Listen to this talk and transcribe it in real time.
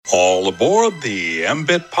All aboard the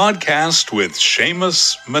MBIT podcast with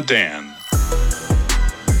Seamus Madan.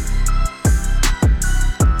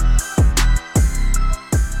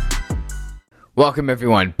 Welcome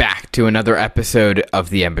everyone back to another episode of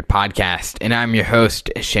the MBIT podcast, and I'm your host,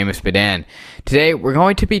 Seamus Madan. Today we're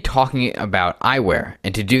going to be talking about eyewear,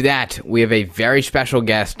 and to do that, we have a very special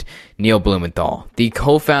guest, Neil Blumenthal, the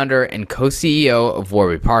co-founder and co-CEO of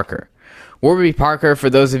Warby Parker. Warby Parker, for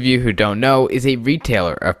those of you who don't know, is a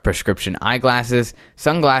retailer of prescription eyeglasses,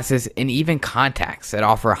 sunglasses, and even contacts that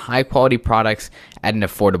offer high-quality products at an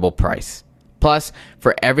affordable price. Plus,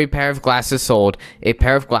 for every pair of glasses sold, a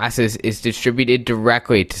pair of glasses is distributed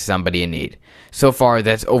directly to somebody in need. So far,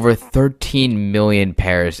 that's over 13 million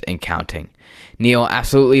pairs and counting. Neil,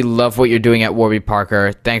 absolutely love what you're doing at Warby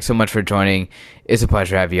Parker. Thanks so much for joining. It's a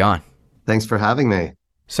pleasure to have you on. Thanks for having me.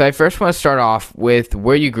 So I first want to start off with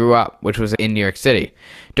where you grew up, which was in New York City.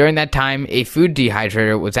 During that time, a food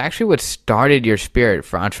dehydrator was actually what started your spirit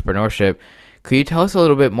for entrepreneurship. Could you tell us a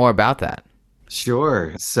little bit more about that?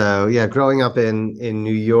 Sure. So yeah, growing up in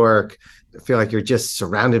New York, I feel like you're just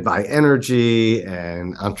surrounded by energy,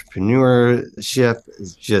 and entrepreneurship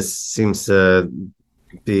just seems to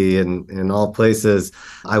be in all places.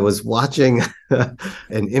 I was watching an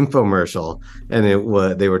infomercial, and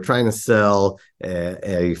they were trying to sell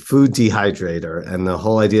a food dehydrator, and the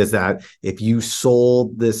whole idea is that if you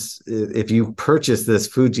purchase this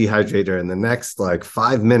food dehydrator in the next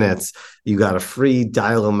 5 minutes, you got a free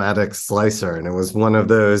dial-o-matic slicer. And it was one of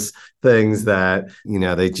those things that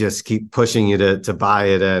they just keep pushing you to buy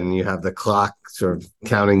it, and you have the clock sort of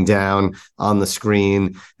counting down on the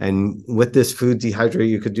screen. And with this food dehydrator,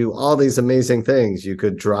 you could do all these amazing things. You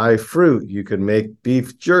could dry fruit, you could make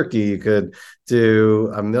beef jerky, you could do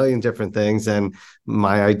a million different things. And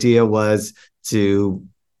my idea was to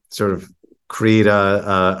sort of create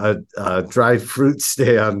a dried fruit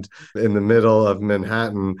stand in the middle of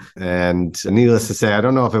Manhattan. And needless to say, I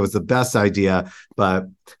don't know if it was the best idea, but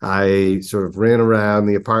I sort of ran around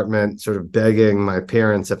the apartment sort of begging my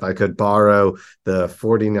parents if I could borrow the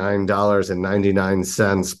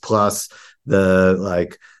 $49.99 plus the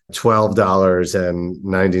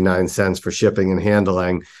 $12.99 for shipping and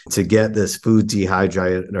handling to get this food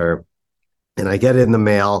dehydrator. And I get it in the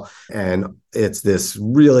mail, and it's this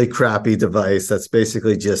really crappy device that's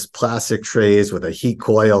basically just plastic trays with a heat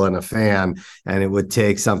coil and a fan. And it would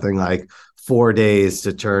take something like 4 days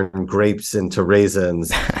to turn grapes into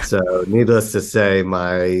raisins. So needless to say,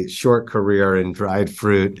 my short career in dried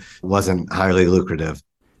fruit wasn't highly lucrative.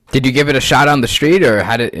 Did you give it a shot on the street, or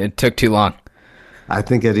it took too long? I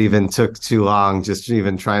think it even took too long, just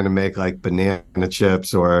even trying to make banana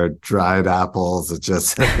chips or dried apples. It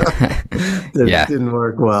just didn't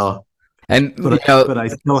work well. But I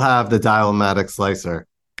still have the dial-o-matic slicer.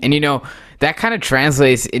 And that kind of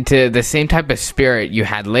translates into the same type of spirit you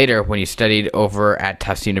had later when you studied over at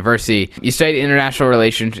Tufts University. You studied international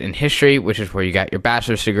relations and history, which is where you got your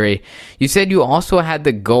bachelor's degree. You said you also had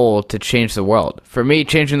the goal to change the world. For me,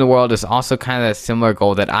 changing the world is also kind of a similar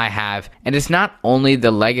goal that I have. And it's not only the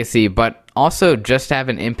legacy, but also just to have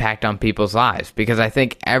an impact on people's lives, because I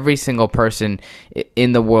think every single person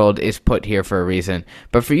in the world is put here for a reason.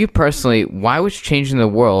 But for you personally, why was changing the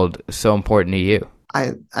world so important to you?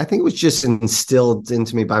 I think it was just instilled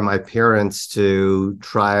into me by my parents to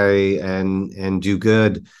try and do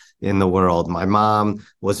good in the world. My mom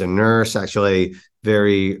was a nurse. Actually,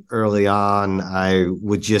 very early on, I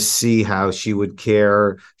would just see how she would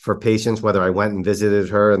care for patients, whether I went and visited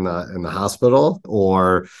her in the hospital,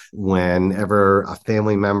 or whenever a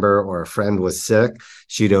family member or a friend was sick,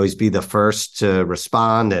 she'd always be the first to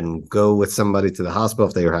respond and go with somebody to the hospital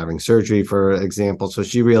if they were having surgery, for example. So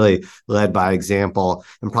she really led by example.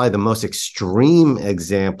 And probably the most extreme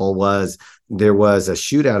example was there was a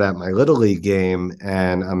shootout at my Little League game,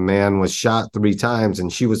 and a man was shot 3 times,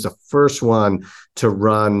 and she was the first one to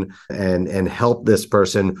run and help this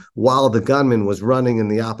person while the gunman was running in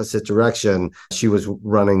the opposite direction. She was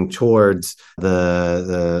running towards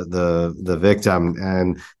the victim,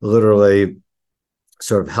 and literally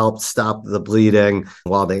sort of helped stop the bleeding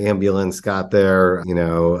while the ambulance got there.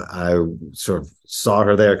 I sort of saw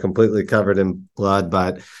her there completely covered in blood,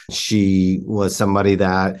 but she was somebody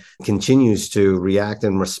that continues to react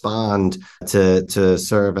and respond to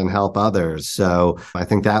serve and help others. So I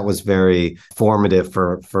think that was very formative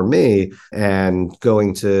for me. And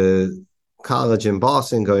going to college in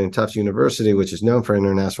Boston, going to Tufts University, which is known for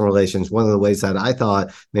international relations, one of the ways that I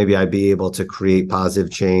thought maybe I'd be able to create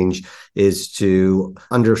positive change is to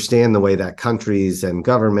understand the way that countries and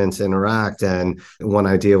governments interact. And one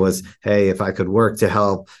idea was, hey, if I could work to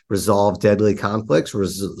help resolve deadly conflicts,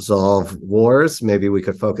 resolve wars, maybe we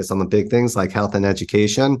could focus on the big things like health and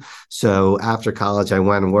education. So after college, I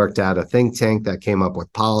went and worked at a think tank that came up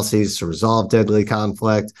with policies to resolve deadly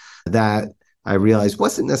conflict. That I realized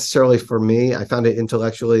wasn't necessarily for me. I found it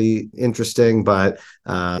intellectually interesting, but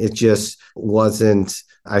it just wasn't,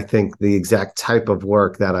 I think, the exact type of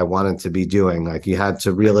work that I wanted to be doing. Like you had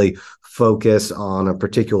to really focus on a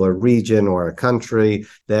particular region or a country.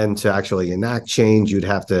 Then to actually enact change, you'd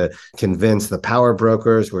have to convince the power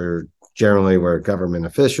brokers, where generally were government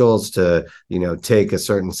officials, to, take a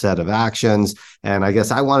certain set of actions. And I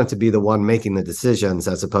guess I wanted to be the one making the decisions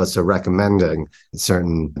as opposed to recommending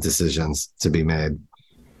certain decisions to be made.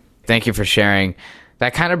 Thank you for sharing.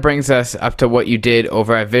 That kind of brings us up to what you did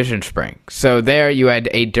over at Vision Spring. So there you had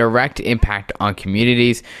a direct impact on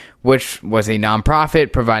communities, which was a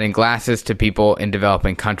nonprofit providing glasses to people in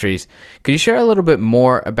developing countries. Could you share a little bit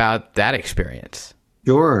more about that experience?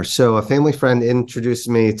 Sure. So a family friend introduced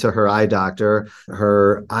me to her eye doctor.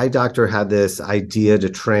 Her eye doctor had this idea to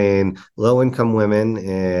train low-income women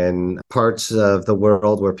in parts of the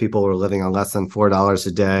world where people were living on less than $4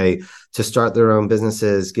 a day to start their own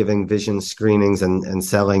businesses, giving vision screenings and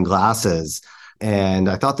selling glasses. And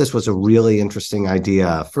I thought this was a really interesting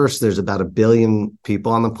idea. First, there's about 1 billion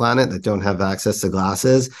people on the planet that don't have access to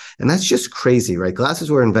glasses. And that's just crazy, right? Glasses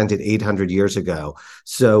were invented 800 years ago.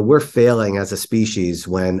 So we're failing as a species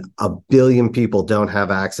when 1 billion people don't have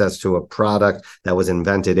access to a product that was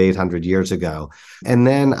invented 800 years ago. And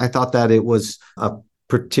then I thought that it was a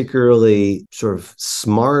particularly sort of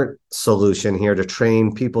smart solution here to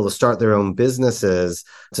train people to start their own businesses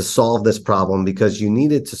to solve this problem, because you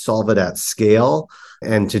needed to solve it at scale.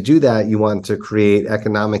 And to do that, you want to create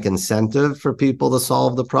economic incentive for people to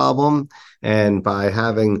solve the problem. And by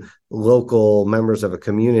having local members of a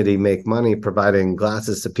community make money providing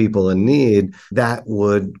glasses to people in need, that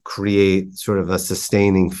would create sort of a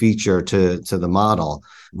sustaining feature to the model,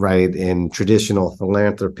 right? In traditional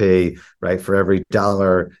philanthropy, right, for every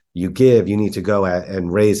dollar you give, you need to go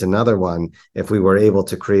and raise another one. If we were able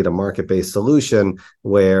to create a market-based solution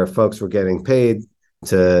where folks were getting paid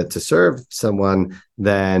to serve someone,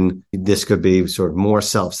 then this could be sort of more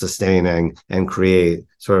self-sustaining and create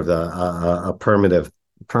sort of a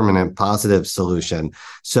permanent positive solution.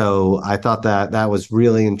 So I thought that was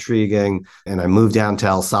really intriguing. And I moved down to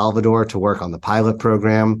El Salvador to work on the pilot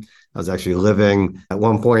program. I was actually living at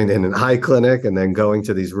one point in an eye clinic and then going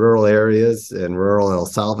to these rural areas in rural El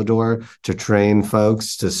Salvador to train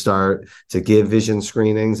folks to start to give vision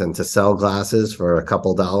screenings and to sell glasses for a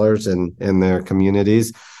couple dollars in their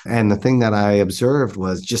communities. And the thing that I observed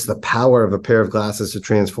was just the power of a pair of glasses to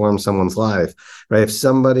transform someone's life, right? If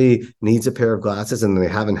somebody needs a pair of glasses and they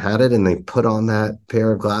haven't had it and they put on that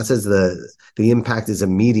pair of glasses, the impact is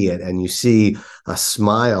immediate, and you see a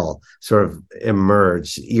smile sort of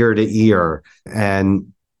emerge ear to ear.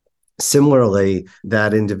 And similarly,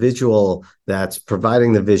 that individual that's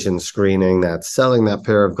providing the vision screening, that's selling that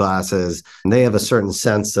pair of glasses, and they have a certain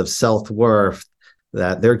sense of self-worth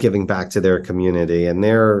that they're giving back to their community, and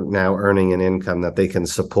they're now earning an income that they can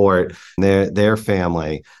support their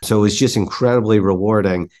family. So it was just incredibly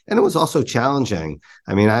rewarding. And it was also challenging.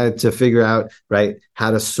 I mean, I had to figure out, right,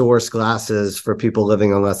 how to source glasses for people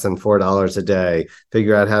living on less than $4 a day,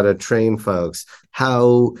 figure out how to train folks,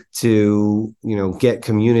 how to, get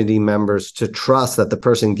community members to trust that the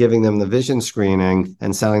person giving them the vision screening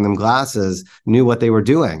and selling them glasses knew what they were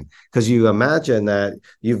doing. Because you imagine that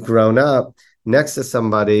you've grown up next to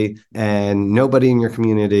somebody and nobody in your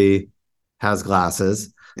community has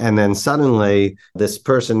glasses. And then suddenly this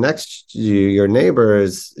person next to you, your neighbor,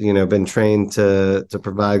 has, been trained to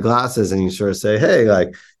provide glasses. And you sort of say, hey,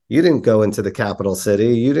 like, you didn't go into the capital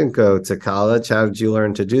city. You didn't go to college. How did you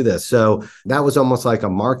learn to do this? So that was almost like a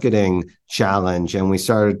marketing challenge. And we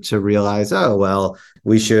started to realize, oh, well,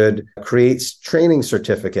 we should create training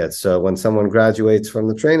certificates. So when someone graduates from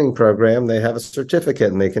the training program, they have a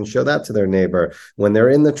certificate and they can show that to their neighbor. When they're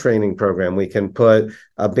in the training program, we can put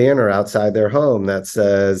a banner outside their home that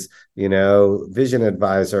says, vision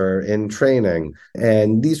advisor in training.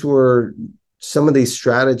 And these were some of these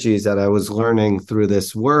strategies that I was learning through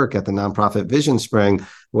this work at the nonprofit Vision Spring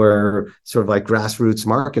were sort of like grassroots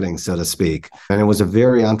marketing, so to speak. And it was a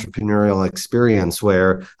very entrepreneurial experience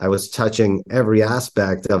where I was touching every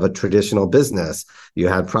aspect of a traditional business. You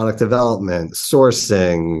had product development,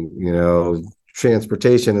 sourcing,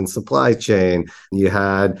 transportation and supply chain. You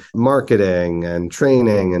had marketing and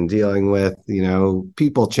training and dealing with,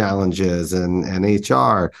 people challenges and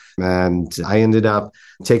HR. And I ended up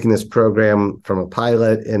taking this program from a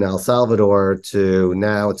pilot in El Salvador to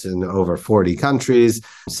now it's in over 40 countries,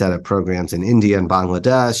 set up programs in India and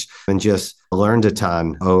Bangladesh, and just learned a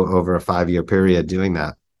ton over a 5-year period doing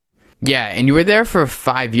that. Yeah, and you were there for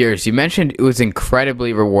 5 years. You mentioned it was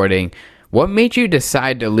incredibly rewarding. What made you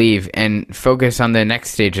decide to leave and focus on the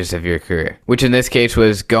next stages of your career, which in this case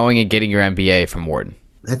was going and getting your MBA from Wharton?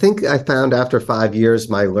 I think I found after 5 years,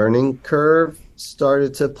 my learning curve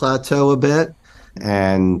started to plateau a bit.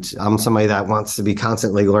 And I'm somebody that wants to be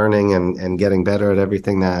constantly learning and getting better at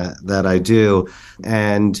everything that I do.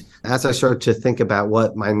 And as I started to think about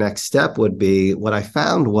what my next step would be, what I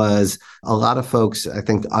found was a lot of folks, I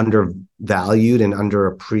think, undervalued and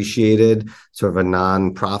underappreciated sort of a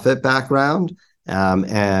nonprofit background.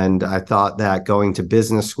 And I thought that going to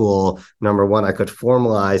business school, number one, I could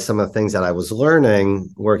formalize some of the things that I was learning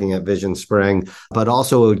working at Vision Spring, but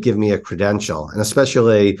also it would give me a credential. And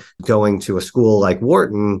especially going to a school like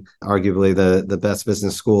Wharton, arguably the best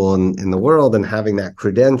business school in the world, and having that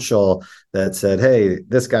credential that said, hey,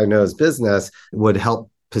 this guy knows business, would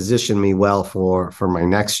help position me well for my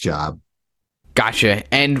next job. Gotcha.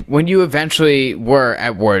 And when you eventually were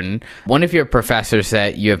at Wharton, one of your professors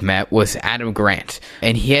that you have met was Adam Grant.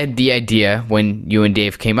 And he had the idea, when you and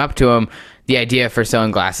Dave came up to him, the idea for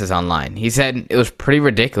selling glasses online. He said it was pretty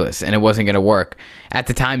ridiculous and it wasn't going to work. At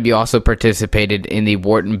the time, you also participated in the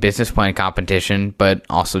Wharton business plan competition, but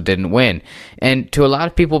also didn't win. And to a lot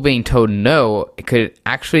of people, being told no, it could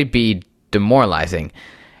actually be demoralizing.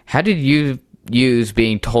 How did you use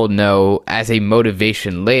being told no as a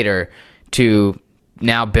motivation later to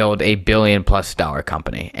now build a $1 billion+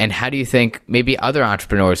 company? And how do you think maybe other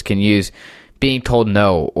entrepreneurs can use being told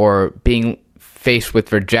no or being faced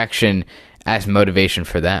with rejection as motivation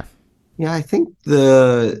for them? Yeah, I think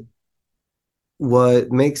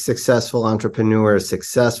what makes successful entrepreneurs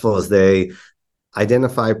successful is they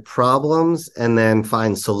identify problems and then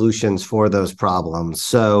find solutions for those problems.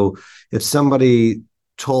 So if somebody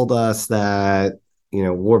told us that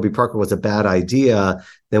Warby Parker was a bad idea,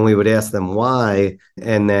 then we would ask them why,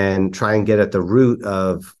 and then try and get at the root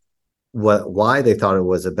of why they thought it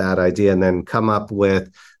was a bad idea, and then come up with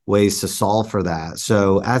ways to solve for that.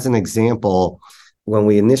 So as an example, when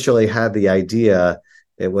we initially had the idea,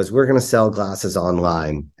 it was we're going to sell glasses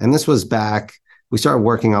online. And this was we started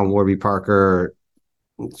working on Warby Parker,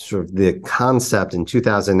 sort of the concept in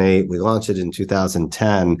 2008. We launched it in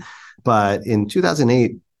 2010. But in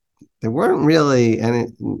 2008, there weren't really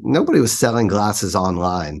nobody was selling glasses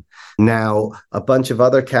online. Now, a bunch of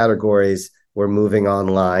other categories were moving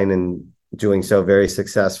online and doing so very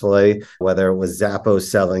successfully, whether it was Zappos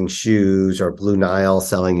selling shoes or Blue Nile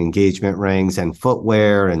selling engagement rings, and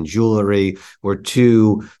footwear and jewelry were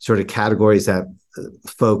two sort of categories that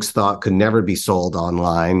folks thought could never be sold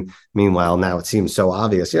online. Meanwhile, now it seems so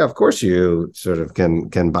obvious. Yeah, of course you sort of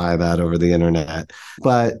can buy that over the internet.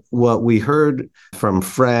 But what we heard from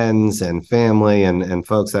friends and family and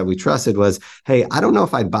folks that we trusted was, hey, I don't know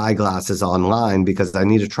if I'd buy glasses online because I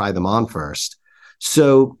need to try them on first.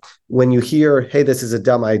 So when you hear, hey, this is a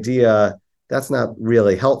dumb idea, that's not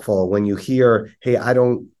really helpful. When you hear, hey, I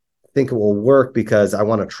don't think it will work because I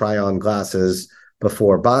want to try on glasses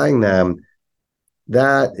before buying them,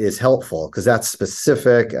 that is helpful because that's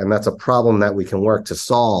specific and that's a problem that we can work to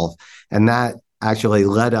solve. And that actually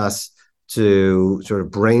led us to sort of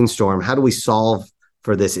brainstorm, how do we solve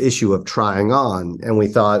for this issue of trying on? And we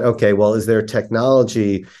thought, okay, well, is there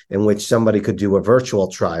technology in which somebody could do a virtual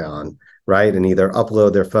try on, right? And either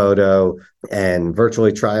upload their photo and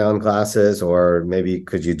virtually try on glasses, or maybe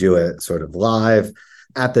could you do it sort of live?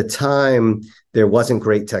 At the time, there wasn't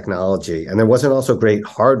great technology, and there wasn't also great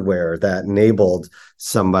hardware that enabled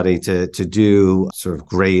somebody to do sort of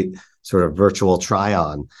great sort of virtual try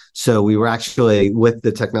on. So we were actually, with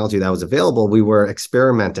the technology that was available, we were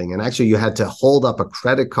experimenting. And actually you had to hold up a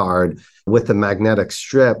credit card with a magnetic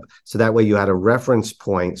strip. So that way you had a reference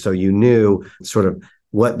point. So you knew sort of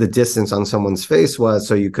what the distance on someone's face was,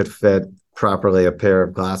 so you could fit properly a pair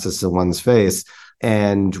of glasses to one's face.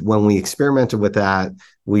 And when we experimented with that,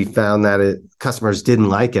 we found that customers didn't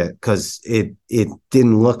like it because it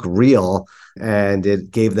didn't look real and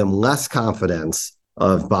it gave them less confidence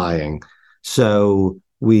of buying. So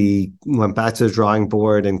we went back to the drawing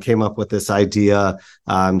board and came up with this idea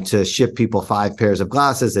to ship people 5 pairs of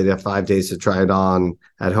glasses. They'd have 5 days to try it on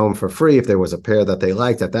at home for free. If there was a pair that they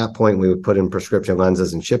liked, at that point, we would put in prescription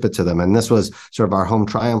lenses and ship it to them. And this was sort of our home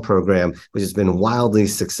try-on program, which has been wildly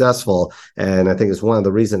successful. And I think it's one of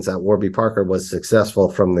the reasons that Warby Parker was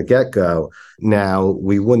successful from the get-go. Now,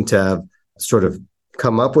 we wouldn't have sort of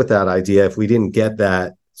come up with that idea if we didn't get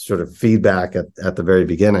that sort of feedback at the very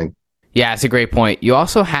beginning. Yeah, it's a great point. You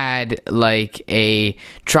also had like a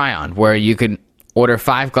try-on where you could order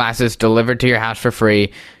 5 glasses delivered to your house for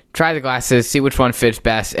free, try the glasses, see which one fits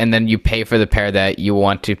best, and then you pay for the pair that you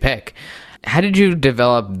want to pick. How did you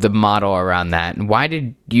develop the model around that? And why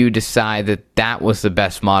did you decide that that was the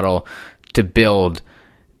best model to build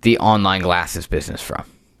the online glasses business from?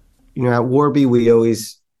 At Warby, we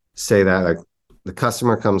always say that like, the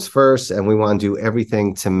customer comes first, and we want to do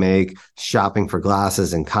everything to make shopping for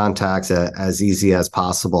glasses and contacts as easy as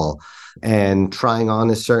possible. And trying on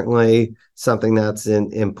is certainly something that's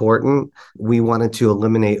important. We wanted to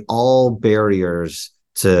eliminate all barriers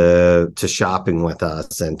to shopping with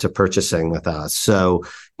us and to purchasing with us. So,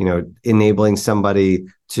 enabling somebody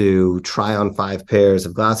to try on 5 pairs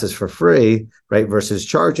of glasses for free, right, versus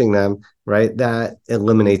charging them, right, that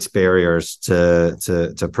eliminates barriers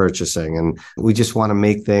to purchasing. And we just want to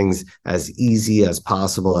make things as easy as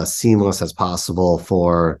possible, as seamless as possible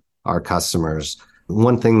for our customers.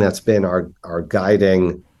 One thing that's been our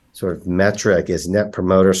guiding sort of metric is Net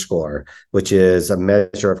Promoter Score, which is a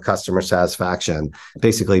measure of customer satisfaction.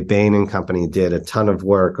 Basically, Bain & Company did a ton of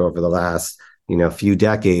work over the last few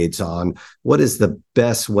decades on what is the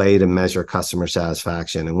best way to measure customer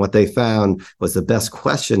satisfaction. And what they found was the best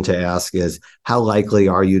question to ask is, how likely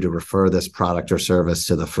are you to refer this product or service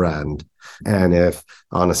to the friend? And if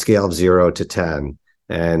on a scale of 0 to 10,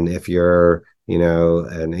 and if you're,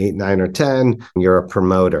 an 8, 9, or 10, you're a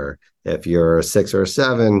promoter. If you're a 6 or a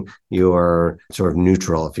 7, you're sort of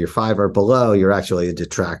neutral. If you're 5 or below, you're actually a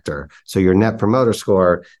detractor. So your Net Promoter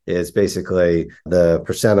Score is basically the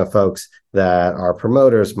percent of folks that are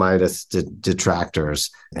promoters minus detractors.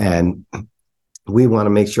 And we want to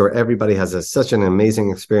make sure everybody has such an amazing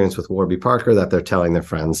experience with Warby Parker that they're telling their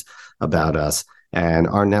friends about us. And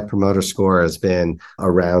our Net Promoter Score has been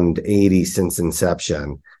around 80 since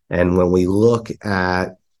inception. And when we look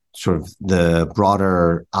at sort of the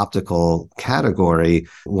broader optical category,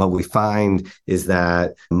 what we find is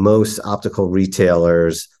that most optical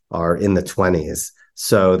retailers are in the 20s.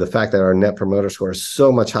 So the fact that our Net Promoter Score is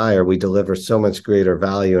so much higher, we deliver so much greater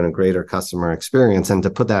value and a greater customer experience. And to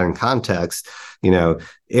put that in context, the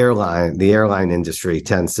airline industry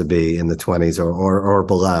tends to be in the 20s or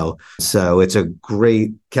below. So it's a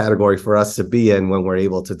great category for us to be in when we're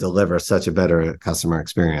able to deliver such a better customer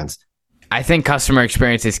experience. I think customer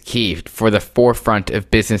experience is key for the forefront of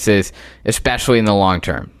businesses, especially in the long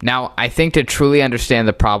term. Now, I think to truly understand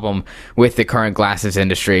the problem with the current glasses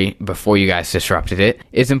industry before you guys disrupted it,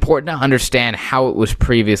 it's important to understand how it was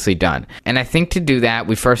previously done. And I think to do that,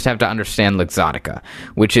 we first have to understand Luxottica,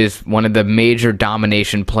 which is one of the major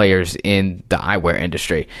domination players in the eyewear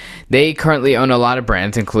industry. They currently own a lot of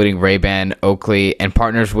brands, including Ray-Ban, Oakley, and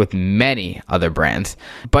partners with many other brands.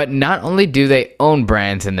 But not only do they own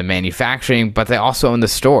brands in the manufacturing, but they also own the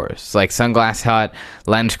stores like Sunglass Hut,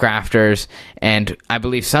 Lens Crafters, and I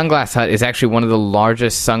believe Sunglass Hut is actually one of the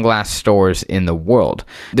largest sunglass stores in the world.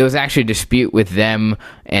 There was actually a dispute with them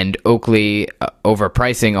and Oakley over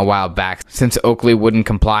pricing a while back, since Oakley wouldn't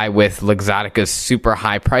comply with Luxottica's super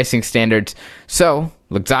high pricing standards. So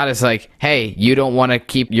Luxottica's like, hey, you don't want to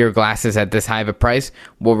keep your glasses at this high of a price?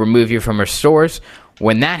 We'll remove you from our stores.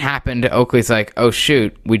 When that happened, Oakley's like, oh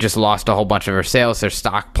shoot, we just lost a whole bunch of our sales. Their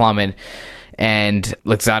stock plummeted. And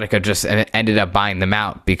Luxottica just ended up buying them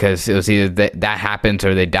out because it was either that happens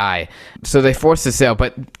or they die. So they forced the sale,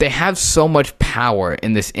 but they have so much power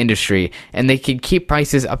in this industry, and they can keep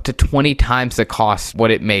prices up to 20 times the cost what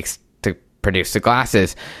it makes to produce the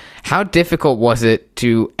glasses. How difficult was it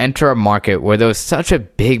to enter a market where there was such a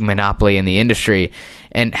big monopoly in the industry,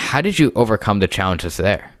 and how did you overcome the challenges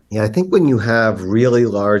there? Yeah, I think when you have really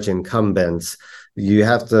large incumbents, you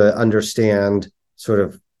have to understand sort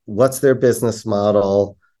of what's their business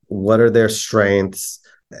model, what are their strengths,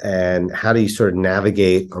 and how do you sort of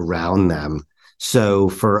navigate around them. So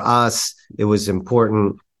for us, it was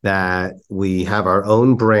important that we have our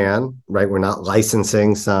own brand, right? We're not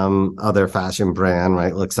licensing some other fashion brand,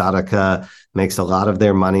 right? Luxottica makes a lot of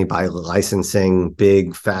their money by licensing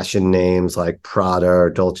big fashion names like Prada or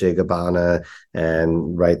Dolce & Gabbana.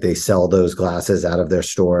 And right, they sell those glasses out of their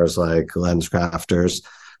stores like Lens Crafters.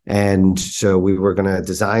 And so we were going to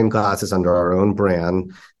design glasses under our own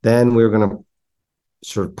brand. Then we were going to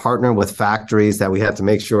sort of partner with factories that we had to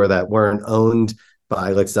make sure that weren't owned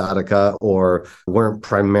by Luxottica or weren't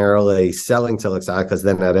primarily selling to Luxottica, because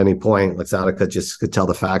then at any point Luxottica just could tell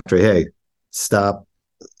the factory, hey, stop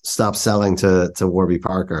selling to Warby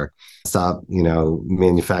Parker, stop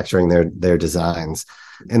manufacturing their designs.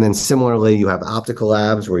 And then similarly, you have optical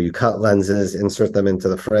labs where you cut lenses, insert them into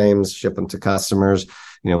the frames, ship them to customers.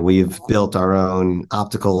 We've built our own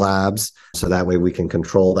optical labs so that way we can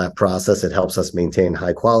control that process. It helps us maintain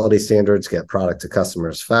high quality standards, get product to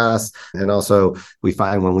customers fast. And also we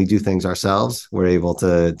find when we do things ourselves, we're able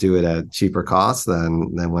to do it at cheaper costs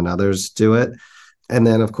than when others do it. And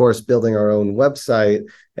then, of course, building our own website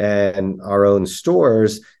and our own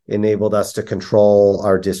stores enabled us to control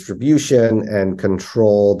our distribution and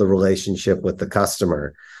control the relationship with the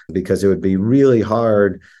customer, because it would be really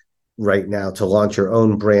hard right now to launch your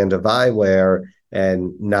own brand of eyewear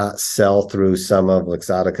and not sell through some of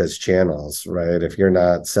Luxottica's channels, right? If you're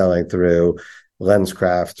not selling through Lens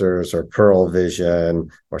Crafters or Pearl Vision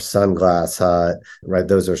or Sunglass Hut, right?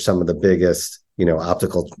 Those are some of the biggest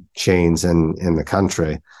optical chains in the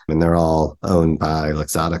country, and they're all owned by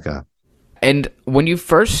Luxottica. And when you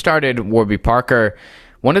first started Warby Parker,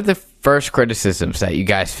 one of the first criticisms that you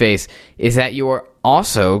guys face is that you were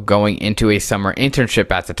also going into a summer internship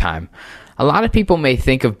at the time. A lot of people may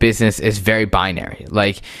think of business as very binary,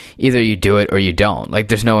 like either you do it or you don't, like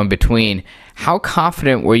there's no in between. How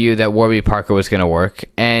confident were you that Warby Parker was going to work?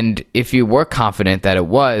 And if you were confident that it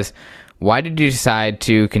was, why did you decide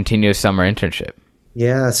to continue a summer internship?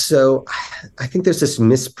 Yeah, so I think there's this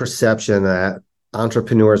misperception that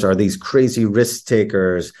entrepreneurs are these crazy risk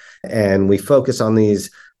takers, and we focus on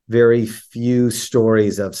these very few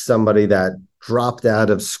stories of somebody that dropped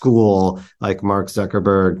out of school, like Mark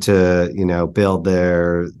Zuckerberg, to build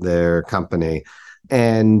their company.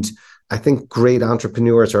 And I think great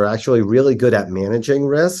entrepreneurs are actually really good at managing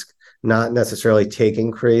risk, not necessarily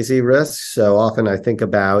taking crazy risks. So often I think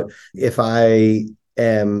about, if I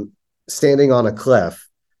am standing on a cliff,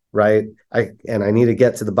 right? And I need to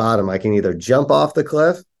get to the bottom, I can either jump off the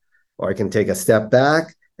cliff or I can take a step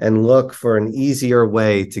back and look for an easier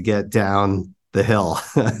way to get down the hill.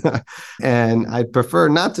 And I'd prefer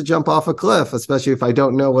not to jump off a cliff, especially if I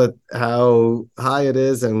don't know how high it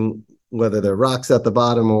is and whether there are rocks at the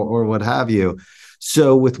bottom or what have you.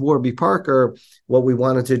 So with Warby Parker, what we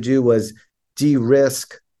wanted to do was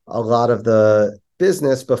de-risk a lot of the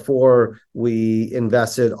business before we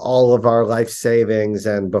invested all of our life savings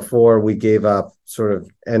and before we gave up sort of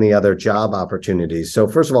any other job opportunities. So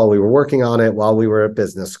first of all, we were working on it while we were at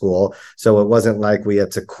business school. So it wasn't like we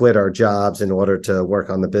had to quit our jobs in order to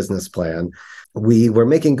work on the business plan. We were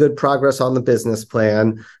making good progress on the business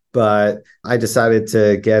plan, but I decided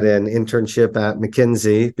to get an internship at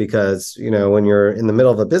McKinsey because, when you're in the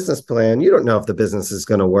middle of a business plan, you don't know if the business is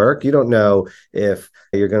going to work. You don't know if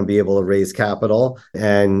you're going to be able to raise capital.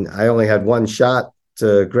 And I only had one shot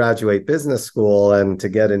to graduate business school and to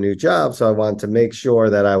get a new job. So I wanted to make sure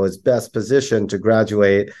that I was best positioned to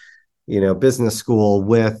graduate, business school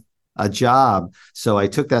with a job. So I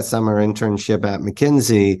took that summer internship at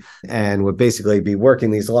McKinsey and would basically be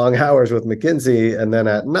working these long hours with McKinsey. And then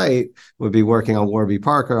at night would be working on Warby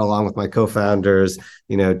Parker along with my co-founders,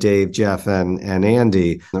 Dave, Jeff, and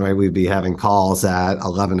Andy. Right? We'd be having calls at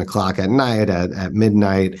 11 o'clock at night, at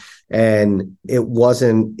midnight. And it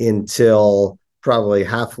wasn't until probably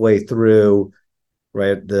halfway through,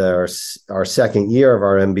 right, our second year of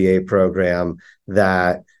our MBA program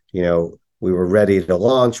that, we were ready to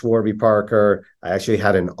launch Warby Parker. I actually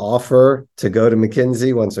had an offer to go to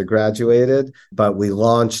McKinsey once I graduated, but we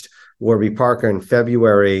launched Warby Parker in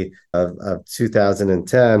February of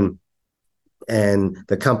 2010, and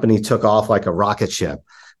the company took off like a rocket ship.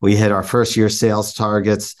 We hit our first year sales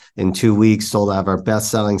targets in 2 weeks, sold out of our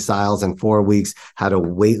best-selling styles in 4 weeks, had a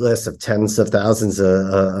wait list of tens of thousands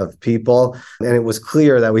of people. And it was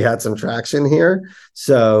clear that we had some traction here.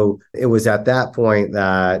 So it was at that point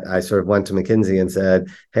that I sort of went to McKinsey and said,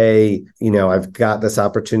 hey, I've got this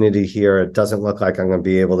opportunity here. It doesn't look like I'm going to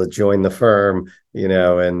be able to join the firm,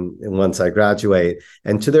 and once I graduate.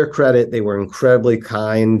 And to their credit, they were incredibly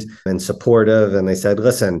kind and supportive. And they said,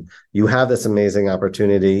 listen, you have this amazing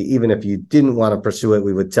opportunity. Even if you didn't want to pursue it,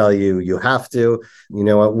 we would tell you, you have to. You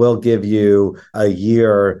know what? We'll give you a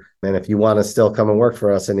year. And if you want to still come and work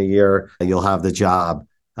for us in a year, you'll have the job.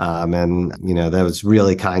 And, that was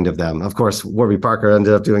really kind of them. Of course, Warby Parker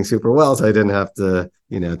ended up doing super well, so I didn't have to,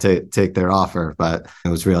 take their offer, but it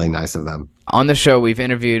was really nice of them. On the show, we've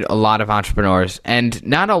interviewed a lot of entrepreneurs, and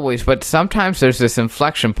not always, but sometimes there's this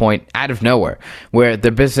inflection point out of nowhere where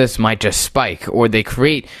the business might just spike, or they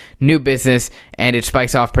create new business and it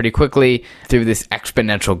spikes off pretty quickly through this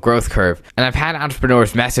exponential growth curve. And I've had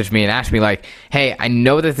entrepreneurs message me and ask me like, hey, I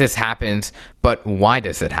know that this happens, but why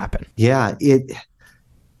does it happen? Yeah,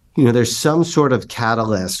 there's some sort of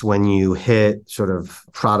catalyst when you hit sort of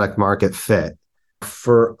product market fit.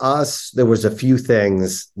 For us, there was a few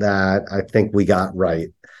things that I think we got right.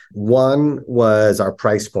 One was our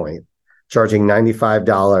price point, charging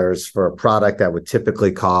 $95 for a product that would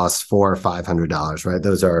typically cost $400 or $500, right?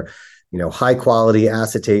 Those are, high quality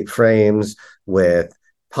acetate frames with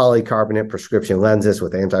polycarbonate prescription lenses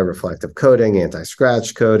with anti-reflective coating,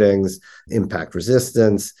 anti-scratch coatings, impact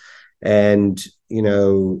resistance. And,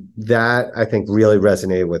 that I think really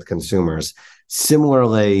resonated with consumers.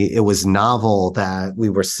 Similarly, it was novel that we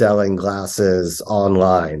were selling glasses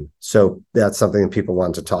online. So that's something that people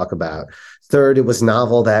want to talk about. Third, it was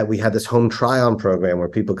novel that we had this home try-on program where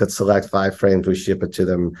people could select 5 frames, we ship it to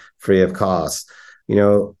them free of cost.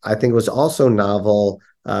 I think it was also novel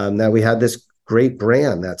that we had this great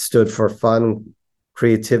brand that stood for fun,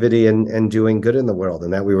 creativity, and doing good in the world,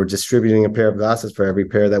 and that we were distributing a pair of glasses for every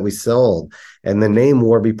pair that we sold. And the name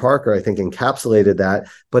Warby Parker, I think, encapsulated that,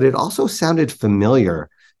 but it also sounded familiar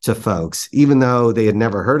to folks, even though they had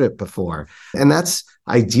never heard it before. And that's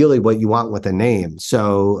ideally what you want with a name.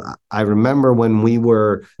 So I remember when we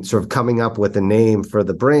were sort of coming up with a name for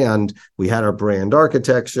the brand, we had our brand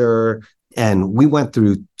architecture, and we went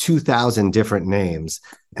through 2,000 different names.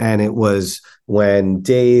 And it was when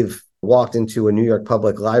Dave walked into a New York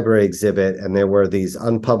Public Library exhibit, and there were these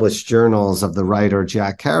unpublished journals of the writer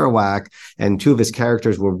Jack Kerouac, and 2 of his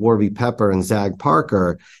characters were Warby Pepper and Zag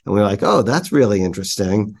Parker. And we were like, oh, that's really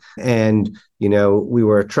interesting. And, we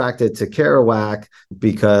were attracted to Kerouac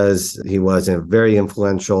because he was a very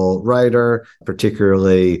influential writer,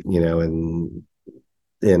 particularly, in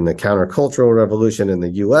the countercultural revolution in the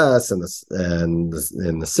US and in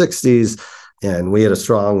the 60s. And we had a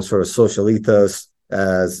strong sort of social ethos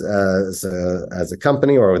as a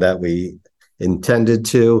company, or that we intended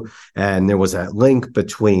to. And there was that link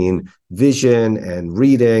between vision and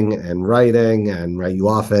reading and writing, and right, you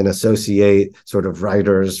often associate sort of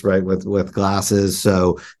writers, right, with glasses.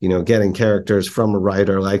 So, getting characters from a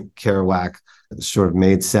writer like Kerouac sort of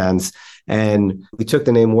made sense. And we took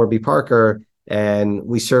the name Warby Parker, and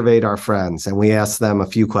we surveyed our friends, and we asked them a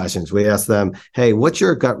few questions. We asked them, hey, what's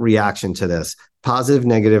your gut reaction to this? Positive,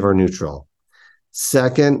 negative, or neutral?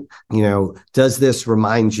 Second, does this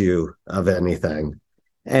remind you of anything?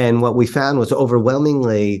 And what we found was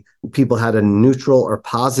overwhelmingly people had a neutral or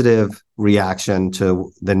positive reaction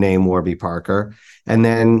to the name Warby Parker. And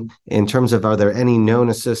then in terms of, are there any known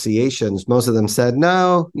associations? Most of them said,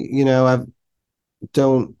 no, I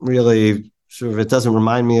don't really sort of, it doesn't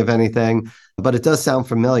remind me of anything, but it does sound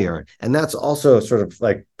familiar. And that's also sort of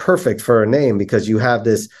like perfect for a name, because you have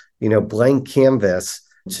this, blank canvas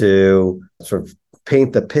to sort of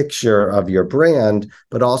paint the picture of your brand,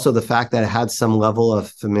 but also the fact that it had some level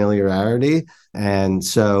of familiarity. And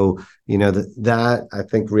so, that I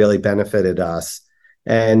think really benefited us.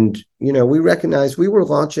 And, we recognized we were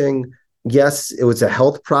launching, yes, it was a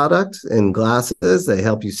health product in glasses. They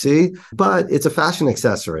help you see, but it's a fashion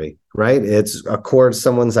accessory, right? It's a core to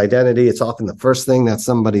someone's identity. It's often the first thing that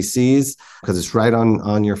somebody sees because it's right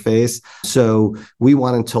on your face. So we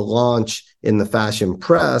wanted to launch in the fashion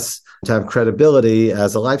press to have credibility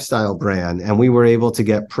as a lifestyle brand. And we were able to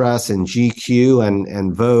get press in GQ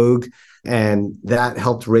and Vogue. And that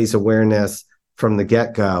helped raise awareness from the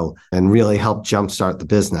get-go and really helped jumpstart the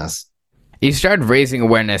business. You started raising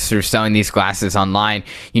awareness through selling these glasses online.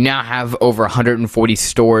 You now have over 140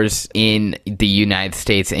 stores in the United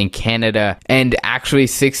States and Canada, and actually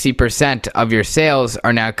 60% of your sales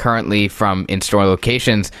are now currently from in-store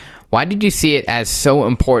locations. Why did you see it as so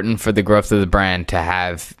important for the growth of the brand to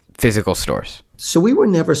have physical stores? So we were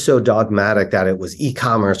never so dogmatic that it was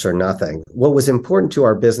e-commerce or nothing. What was important to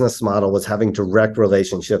our business model was having direct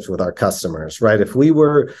relationships with our customers, right? If we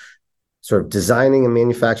were sort of designing and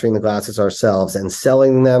manufacturing the glasses ourselves and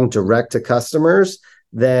selling them direct to customers,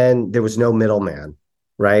 then there was no middleman,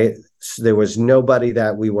 right? So there was nobody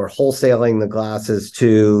that we were wholesaling the glasses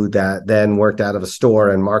to that then worked out of a store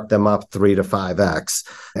and marked them up 3 to 5x.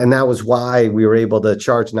 And that was why we were able to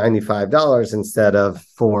charge $95 instead of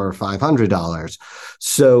 $400 or $500.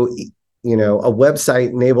 So a website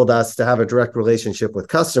enabled us to have a direct relationship with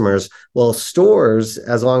customers. Well, stores,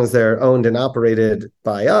 as long as they're owned and operated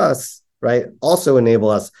by us, right, also enable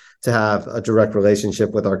us to have a direct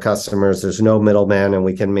relationship with our customers. There's no middleman, and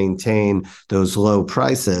we can maintain those low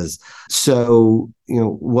prices. So,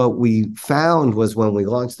 what we found was when we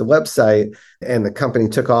launched the website and the company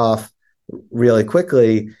took off really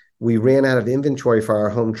quickly, we ran out of inventory for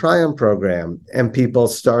our home try-on program, and people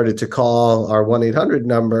started to call our 1-800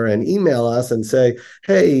 number and email us and say,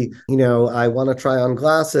 hey, I want to try on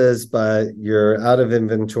glasses, but you're out of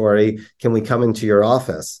inventory. Can we come into your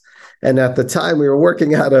office? And at the time, we were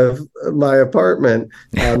working out of my apartment.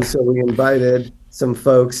 So we invited some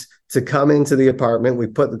folks to come into the apartment. We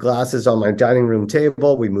put the glasses on my dining room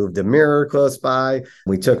table. We moved a mirror close by.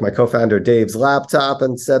 We took my co-founder Dave's laptop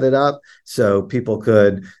and set it up so people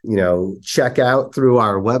could, check out through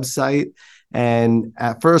our website. And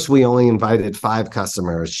at first, we only invited 5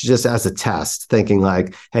 customers just as a test, thinking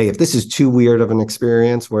like, hey, if this is too weird of an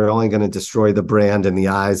experience, we're only going to destroy the brand in the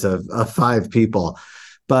eyes of 5 people.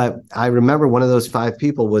 But I remember one of those 5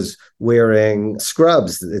 people was wearing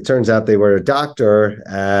scrubs. It turns out they were a doctor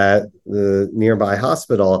at the nearby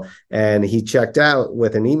hospital, and he checked out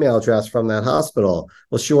with an email address from that hospital.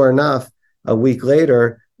 Well, sure enough, a week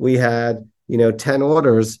later, we had, 10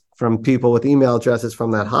 orders from people with email addresses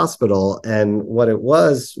from that hospital. And what it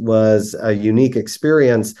was a unique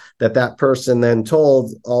experience that person then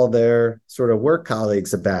told all their sort of work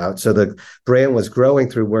colleagues about. So the brand was growing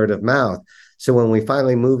through word of mouth. So when we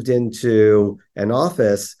finally moved into an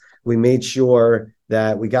office, we made sure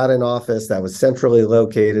that we got an office that was centrally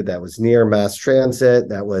located, that was near mass transit,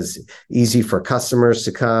 that was easy for customers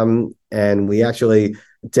to come. And we actually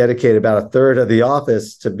dedicated about a third of the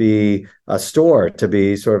office to be a store, to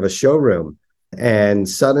be sort of a showroom. And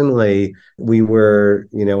suddenly we were,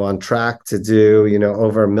 on track to do,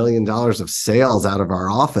 over $1 million of sales out of our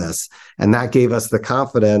office. And that gave us the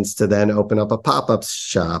confidence to then open up a pop-up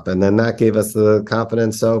shop. And then that gave us the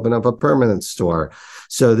confidence to open up a permanent store.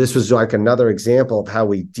 So this was like another example of how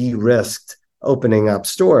we de-risked opening up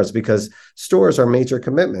stores, because stores are major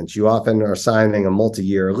commitments. You often are signing a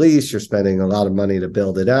multi-year lease. You're spending a lot of money to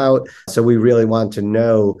build it out. So we really want to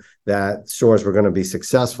know that stores were going to be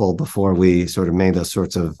successful before we sort of made those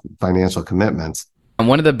sorts of financial commitments. And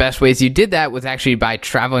one of the best ways you did that was actually by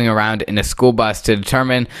traveling around in a school bus to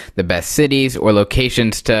determine the best cities or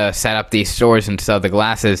locations to set up these stores and sell the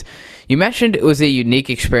glasses. You mentioned it was a unique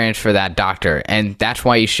experience for that doctor, and that's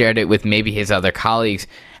why you shared it with maybe his other colleagues.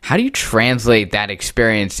 How do you translate that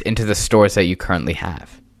experience into the stores that you currently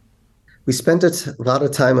have? We spent a lot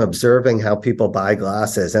of time observing how people buy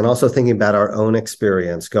glasses and also thinking about our own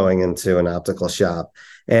experience going into an optical shop.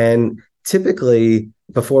 And typically,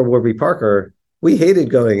 before Warby Parker, we hated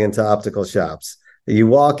going into optical shops. You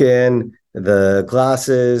walk in, the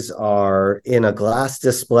glasses are in a glass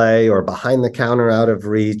display or behind the counter out of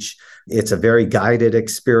reach. It's a very guided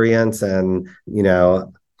experience. And,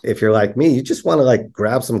 if you're like me, you just want to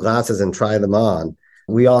grab some glasses and try them on.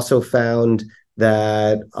 We also found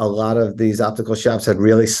that a lot of these optical shops had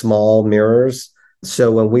really small mirrors.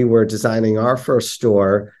 So when we were designing our first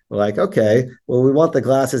store, we're like, okay, well, we want the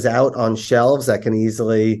glasses out on shelves that can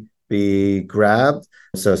easily be grabbed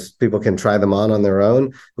so people can try them on their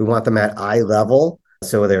own. We want them at eye level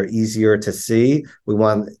so they're easier to see. We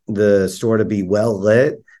want the store to be well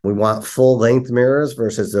lit. We want full length mirrors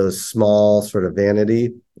versus those small sort of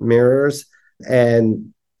vanity mirrors.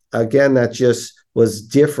 And again, that just was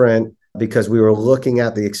different because we were looking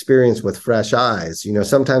at the experience with fresh eyes.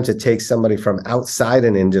 Sometimes it takes somebody from outside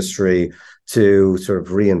an industry to sort of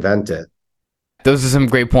reinvent it. Those are some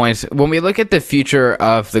great points. When we look at the future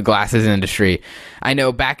of the glasses industry, I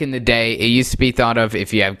know back in the day, it used to be thought of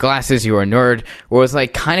if you have glasses, you were a nerd, or it was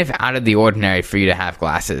kind of out of the ordinary for you to have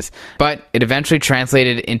glasses. But it eventually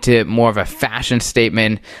translated into more of a fashion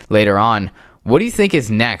statement later on. What do you think is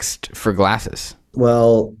next for glasses?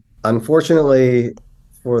 Well, unfortunately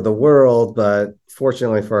for the world, but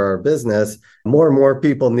fortunately for our business, more and more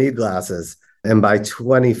people need glasses. And by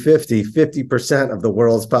 2050, 50% of the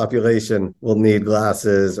world's population will need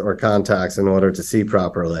glasses or contacts in order to see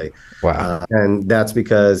properly. Wow. And that's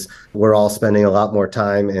because we're all spending a lot more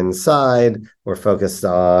time inside. We're focused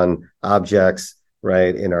on objects,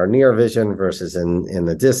 right, in our near vision versus in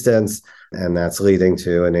the distance. And that's leading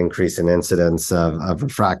to an increase in incidence of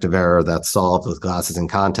refractive error that's solved with glasses and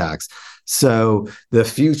contacts. So the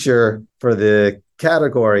future for the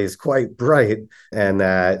category is quite bright, and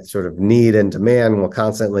that sort of need and demand will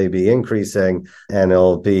constantly be increasing, and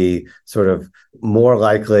it'll be sort of more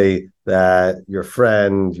likely that your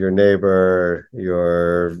friend, your neighbor,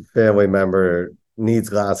 your family member needs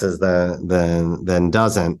glasses than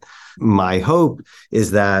doesn't. My hope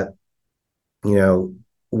is that,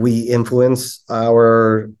 we influence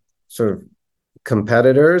our sort of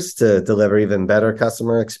competitors to deliver even better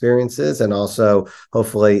customer experiences, and also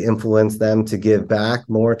hopefully influence them to give back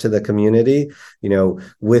more to the community.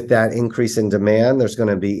 With that increase in demand, there's going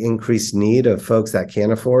to be increased need of folks that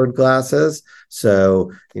can't afford glasses.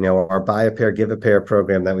 So, our buy a pair, give a pair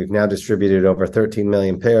program that we've now distributed over 13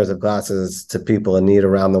 million pairs of glasses to people in need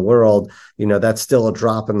around the world, that's still a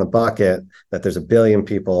drop in the bucket, that there's a billion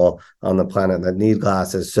people on the planet that need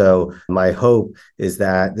glasses. So my hope is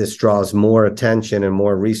that this draws more attention and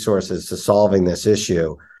more resources to solving this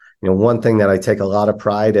issue. One thing that I take a lot of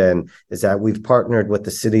pride in is that we've partnered with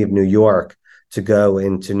the city of New York to go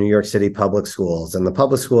into New York City public schools. And the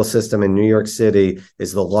public school system in New York City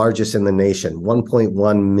is the largest in the nation,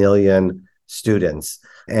 1.1 million students.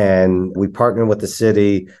 And we partner with the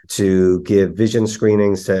city to give vision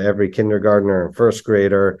screenings to every kindergartner and first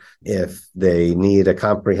grader. If they need a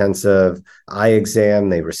comprehensive eye exam,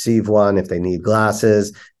 they receive one. If they need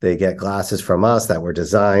glasses, they get glasses from us that were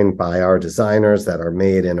designed by our designers, that are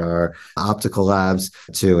made in our optical labs,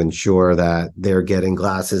 to ensure that they're getting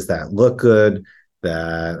glasses that look good,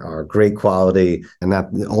 that are great quality, and that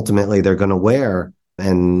ultimately they're going to wear.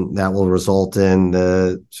 And that will result in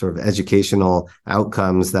the sort of educational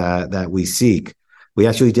outcomes that we seek. We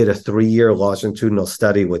actually did a 3-year longitudinal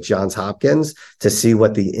study with Johns Hopkins to see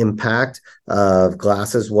what the impact of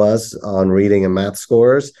glasses was on reading and math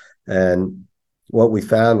scores. And what we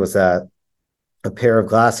found was that a pair of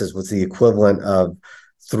glasses was the equivalent of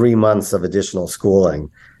 3 months of additional schooling.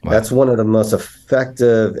 Wow. That's one of the most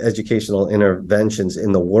effective educational interventions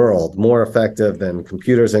in the world, more effective than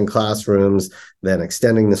computers in classrooms, than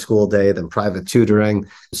extending the school day, than private tutoring.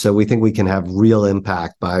 So we think we can have real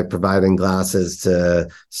impact by providing glasses to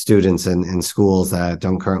students in schools that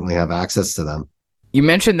don't currently have access to them. You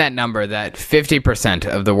mentioned that number, that 50%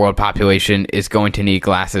 of the world population is going to need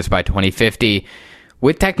glasses by 2050.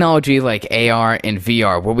 With technology like AR and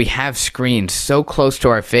VR, where we have screens so close to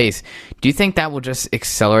our face, do you think that will just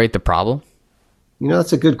accelerate the problem?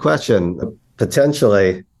 That's a good question.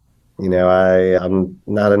 Potentially. I'm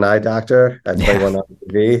not an eye doctor. I play one on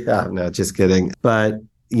TV. No, just kidding. But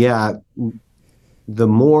yeah, the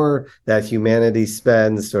more that humanity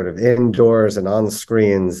spends sort of indoors and on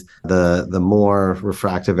screens, the more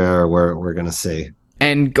refractive error we're going to see.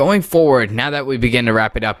 And going forward, now that we begin to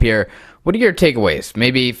wrap it up here, what are your takeaways?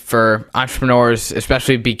 Maybe for entrepreneurs,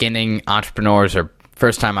 especially beginning entrepreneurs or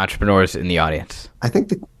first-time entrepreneurs in the audience. I think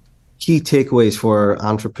the key takeaways for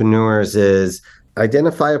entrepreneurs is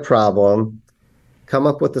identify a problem, come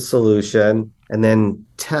up with a solution, and then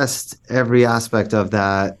test every aspect of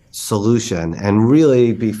that solution and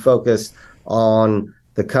really be focused on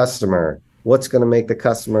the customer. What's going to make the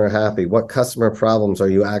customer happy? What customer problems are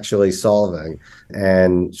you actually solving?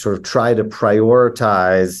 And sort of try to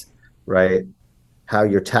prioritize, right, how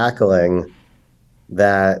you're tackling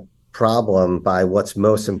that problem by what's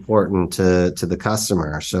most important to the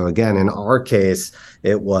customer. So again, in our case,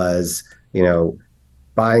 it was,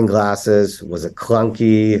 buying glasses was a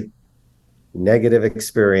clunky, negative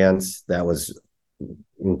experience that was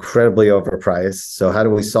incredibly overpriced. So how do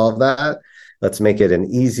we solve that? Let's make it an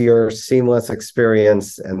easier, seamless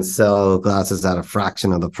experience and sell glasses at a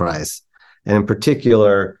fraction of the price. And in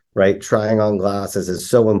particular, right, trying on glasses is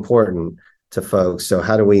so important to folks. So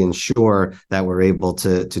how do we ensure that we're able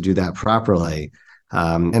to do that properly?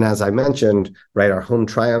 And as I mentioned, right, our home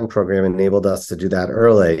try-on program enabled us to do that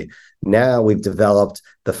early. Now we've developed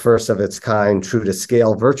the first of its kind true to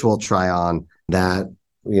scale virtual try-on that,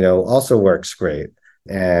 also works great.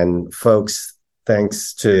 And folks,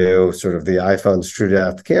 thanks to sort of the iPhone's true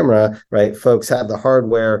depth camera, right, folks have the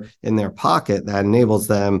hardware in their pocket that enables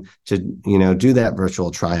them to, do that virtual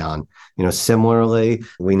try-on. Similarly,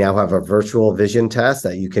 we now have a virtual vision test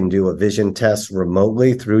that you can do a vision test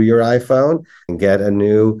remotely through your iPhone and get a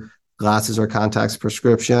new glasses or contacts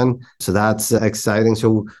prescription. So that's exciting.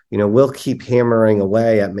 So, we'll keep hammering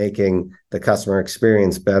away at making the customer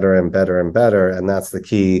experience better and better and better. And that's the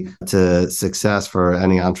key to success for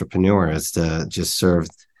any entrepreneur, is to just serve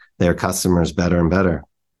their customers better and better.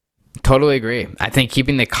 Totally agree. I think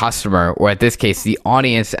keeping the customer, or in this case, the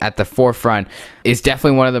audience, at the forefront is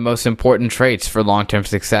definitely one of the most important traits for long-term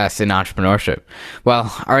success in entrepreneurship. Well,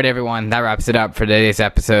 all right, everyone, that wraps it up for today's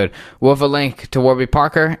episode. We'll have a link to Warby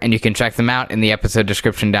Parker, and you can check them out in the episode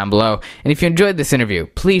description down below. And if you enjoyed this interview,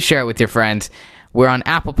 please share it with your friends. We're on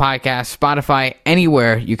Apple Podcasts, Spotify,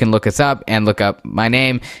 anywhere you can look us up and look up my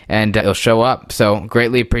name, and it'll show up. So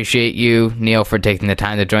greatly appreciate you, Neil, for taking the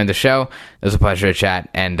time to join the show. It was a pleasure to chat,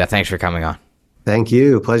 and thanks for coming on. Thank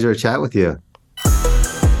you. Pleasure to chat with you.